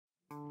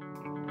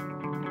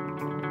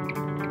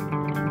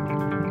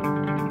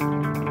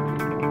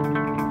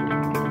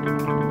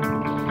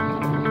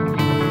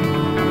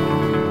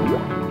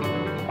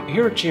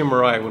Here at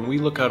GMRI, when we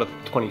look out at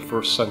the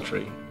 21st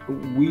century,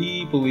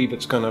 we believe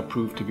it's going to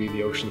prove to be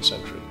the ocean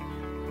century.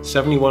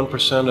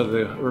 71% of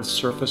the Earth's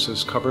surface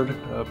is covered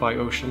by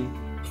ocean.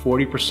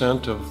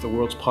 40% of the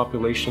world's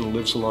population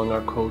lives along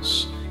our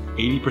coasts.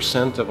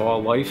 80% of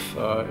all life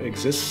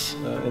exists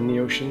in the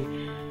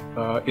ocean.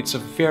 It's a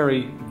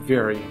very,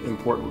 very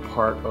important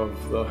part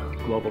of the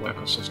global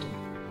ecosystem.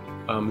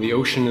 The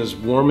ocean is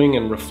warming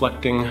and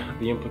reflecting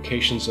the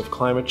implications of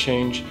climate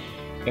change,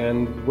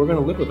 and we're going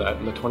to live with that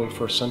in the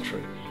 21st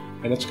century.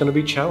 And it's going to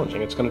be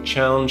challenging. It's going to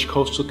challenge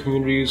coastal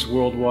communities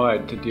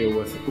worldwide to deal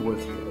with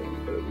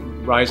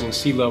rising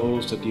sea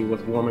levels, to deal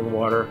with warming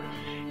water,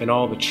 and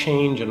all the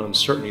change and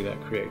uncertainty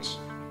that creates.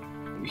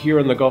 Here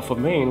in the Gulf of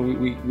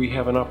Maine, we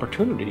have an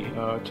opportunity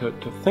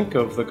to think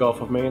of the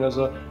Gulf of Maine as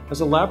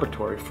a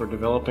laboratory for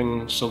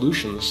developing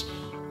solutions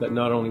that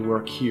not only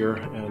work here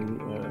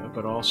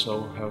but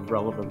also have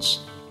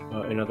relevance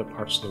in other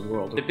parts of the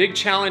world. The big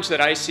challenge that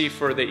I see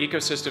for the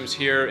ecosystems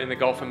here in the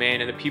Gulf of Maine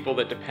and the people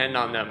that depend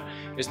on them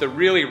is the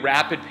really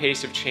rapid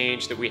pace of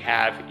change that we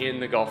have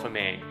in the Gulf of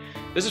Maine.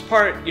 This is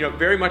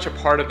very much a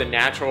part of the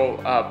natural,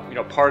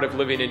 part of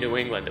living in New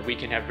England, that we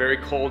can have very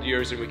cold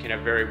years and we can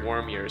have very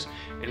warm years,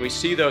 and we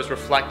see those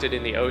reflected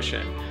in the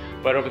ocean.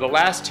 But over the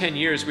last 10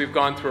 years, we've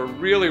gone through a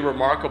really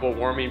remarkable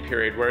warming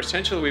period where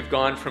essentially we've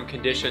gone from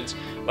conditions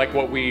like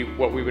what we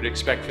would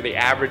expect for the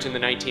average in the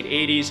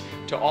 1980s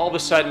to all of a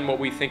sudden what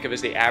we think of as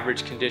the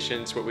average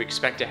conditions, what we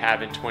expect to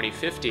have in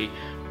 2050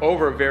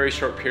 over a very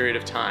short period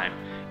of time.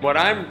 What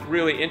I'm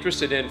really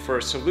interested in for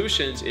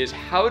solutions is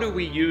how do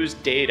we use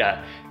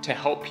data to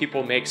help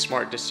people make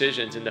smart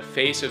decisions in the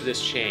face of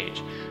this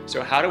change.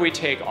 So how do we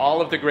take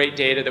all of the great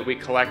data that we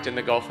collect in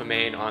the Gulf of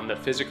Maine on the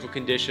physical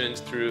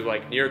conditions through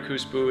like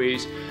near-Coos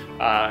buoys,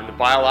 and the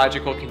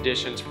biological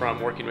conditions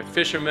from working with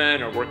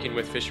fishermen or working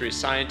with fisheries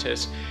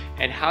scientists,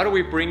 and how do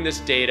we bring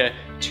this data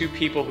to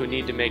people who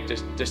need to make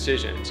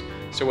decisions?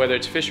 So whether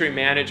it's fishery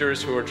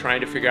managers who are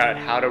trying to figure out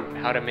how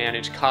to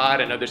manage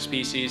cod and other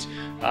species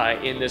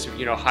in this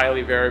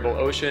highly variable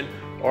ocean,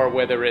 or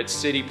whether it's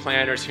city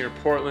planners here in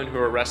Portland who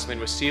are wrestling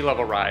with sea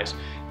level rise,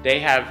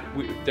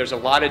 there's a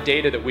lot of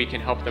data that we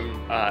can help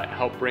them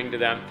bring to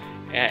them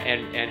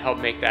and help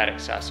make that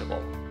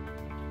accessible.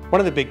 One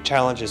of the big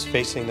challenges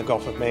facing the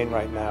Gulf of Maine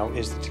right now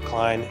is the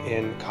decline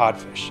in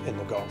codfish in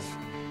the Gulf.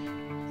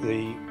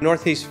 The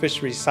Northeast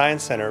Fisheries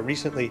Science Center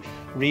recently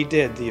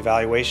redid the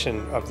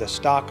evaluation of the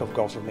stock of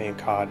Gulf of Maine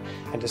cod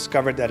and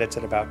discovered that it's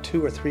at about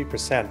 2 or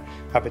 3%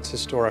 of its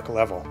historic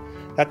level.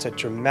 That's a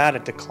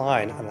dramatic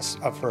decline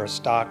for a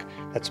stock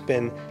that's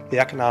been the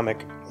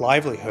economic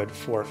livelihood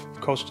for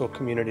coastal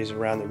communities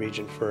around the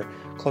region for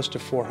close to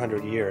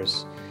 400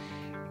 years.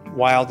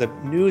 While the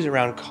news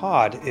around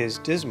cod is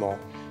dismal,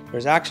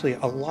 there's actually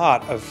a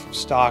lot of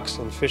stocks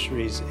and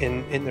fisheries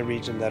in the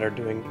region that are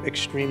doing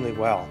extremely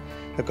well.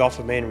 The Gulf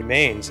of Maine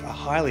remains a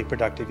highly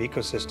productive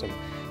ecosystem,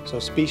 so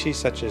species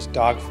such as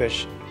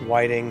dogfish,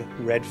 whiting,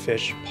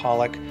 redfish,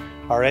 pollock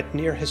are at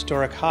near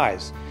historic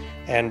highs.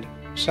 And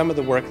some of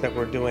the work that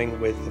we're doing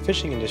with the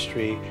fishing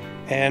industry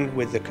and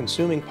with the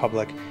consuming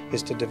public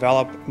is to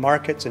develop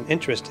markets and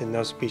interest in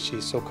those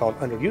species, so-called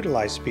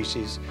underutilized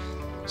species,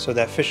 so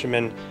that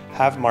fishermen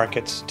have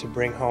markets to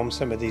bring home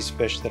some of these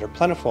fish that are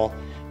plentiful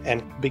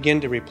and begin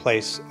to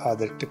replace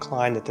the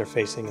decline that they're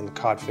facing in the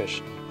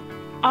codfish.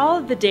 All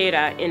of the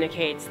data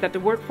indicates that the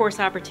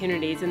workforce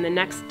opportunities in the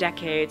next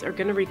decades are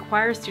going to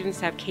require students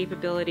to have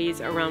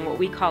capabilities around what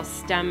we call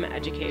STEM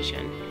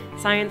education: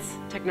 science,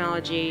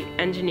 technology,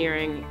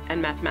 engineering,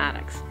 and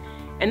mathematics.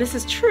 And this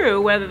is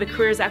true whether the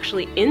career is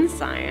actually in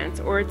science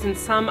or it's in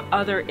some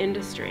other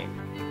industry.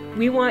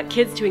 We want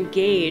kids to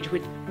engage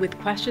with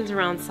questions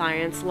around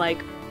science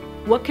like,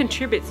 what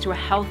contributes to a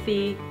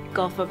healthy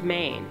Gulf of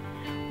Maine?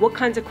 What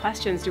kinds of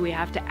questions do we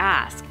have to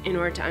ask in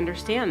order to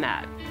understand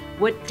that?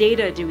 What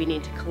data do we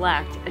need to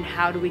collect, and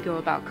how do we go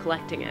about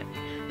collecting it?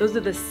 Those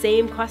are the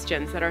same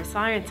questions that our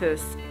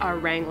scientists are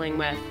wrangling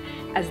with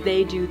as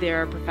they do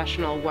their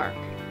professional work.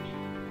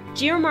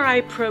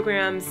 GMRI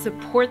programs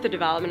support the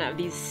development of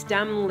these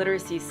STEM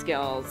literacy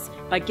skills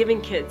by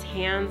giving kids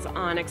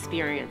hands-on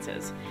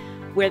experiences,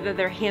 whether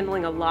they're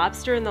handling a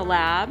lobster in the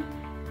lab,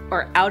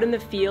 or out in the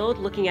field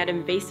looking at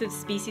invasive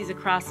species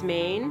across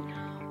Maine,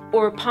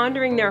 or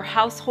pondering their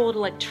household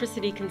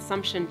electricity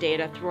consumption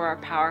data through our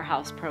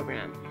Powerhouse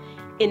program.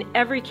 In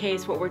every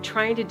case, what we're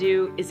trying to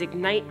do is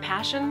ignite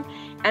passion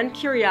and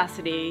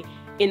curiosity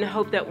in the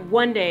hope that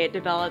one day it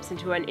develops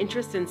into an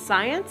interest in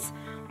science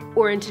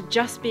or into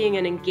just being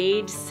an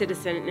engaged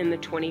citizen in the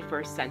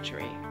 21st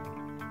century.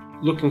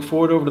 Looking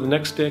forward over to the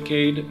next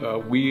decade,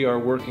 we are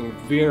working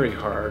very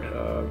hard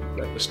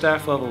at the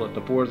staff level, at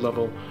the board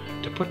level,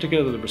 to put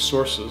together the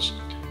resources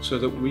so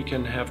that we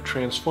can have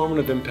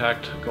transformative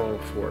impact going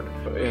forward.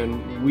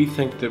 And we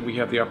think that we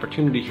have the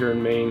opportunity here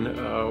in Maine,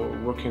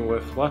 working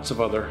with lots of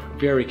other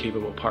very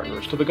capable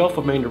partners, for the Gulf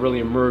of Maine to really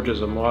emerge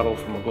as a model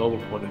from a global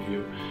point of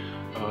view,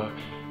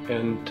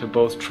 and to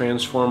both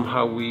transform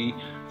how we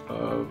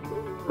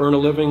earn a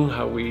living,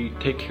 how we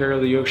take care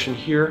of the ocean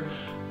here,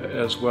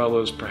 as well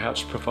as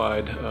perhaps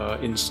provide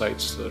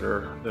insights that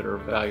are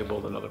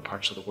valuable in other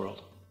parts of the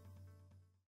world.